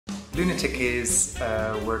Lunatic is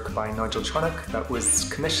a work by Nigel Charnock that was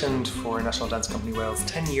commissioned for National Dance Company Wales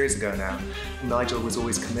 10 years ago now. Nigel was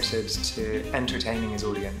always committed to entertaining his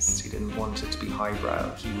audience. He didn't want it to be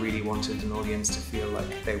highbrow. He really wanted an audience to feel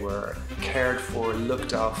like they were cared for,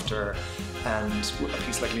 looked after, and a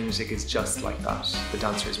piece like Lunatic is just like that. The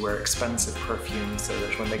dancers wear expensive perfume so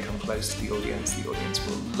that when they come close to the audience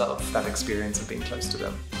will love that experience of being close to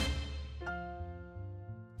them.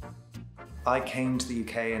 I came to the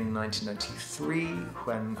UK in 1993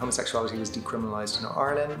 when homosexuality was decriminalised in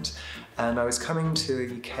Ireland, and I was coming to a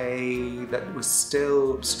UK that was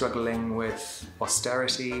still struggling with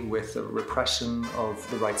austerity, with the repression of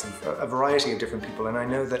the rights of a variety of different people. And I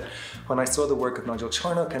know that when I saw the work of Nigel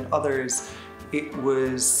Charnock and others, it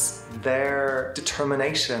was their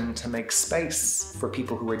determination to make space for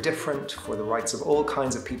people who were different, for the rights of all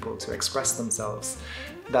kinds of people to express themselves,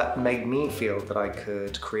 that made me feel that I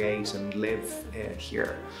could create and live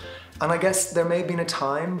here. And I guess there may have been a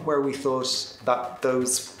time where we thought that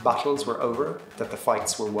those battles were over, that the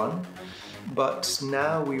fights were won. But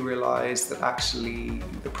now we realise that actually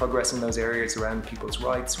the progress in those areas around people's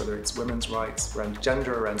rights, whether it's women's rights, around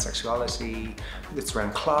gender, around sexuality, it's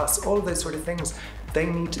around class, all of those sort of things, they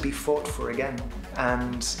need to be fought for again.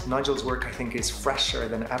 And Nigel's work, I think, is fresher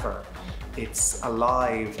than ever. It's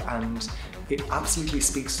alive and it absolutely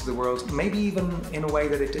speaks to the world, maybe even in a way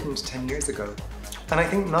that it didn't 10 years ago. And I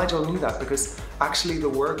think Nigel knew that because actually the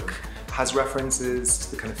work has references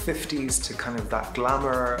to the kind of 50s, to kind of that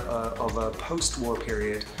glamour of a post-war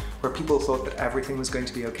period where people thought that everything was going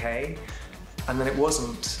to be okay, and then it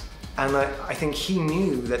wasn't. And I think he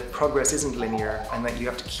knew that progress isn't linear and that you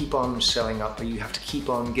have to keep on showing up, or you have to keep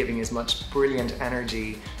on giving as much brilliant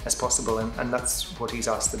energy as possible, and that's what he's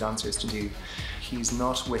asked the dancers to do. He's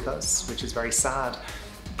not with us, which is very sad,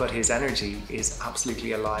 but his energy is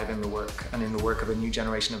absolutely alive in the work, and in the work of a new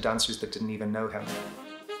generation of dancers that didn't even know him.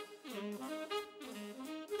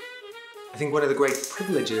 I think one of the great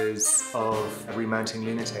privileges of remounting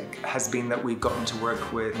Lunatic has been that we've gotten to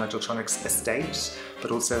work with Nigel Charnock's estate, but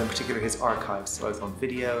also in particular his archives, both on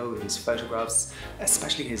video, his photographs,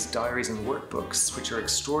 especially his diaries and workbooks, which are an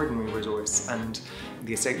extraordinary resource. And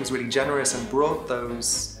the estate was really generous and brought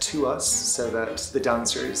those to us so that the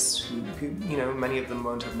dancers, who you know, many of them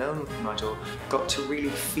won't have known Nigel, got to really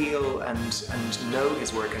feel and know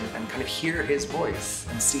his work and kind of hear his voice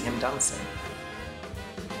and see him dancing.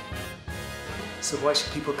 So why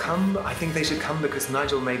should people come? I think they should come because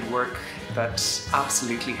Nigel made work that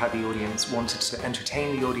absolutely had the audience, wanted to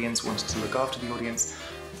entertain the audience, wanted to look after the audience,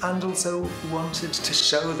 and also wanted to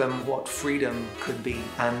show them what freedom could be.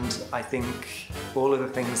 And I think all of the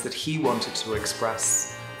things that he wanted to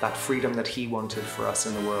express, that freedom that he wanted for us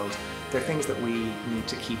in the world, they're things that we need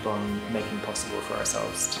to keep on making possible for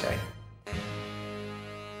ourselves today.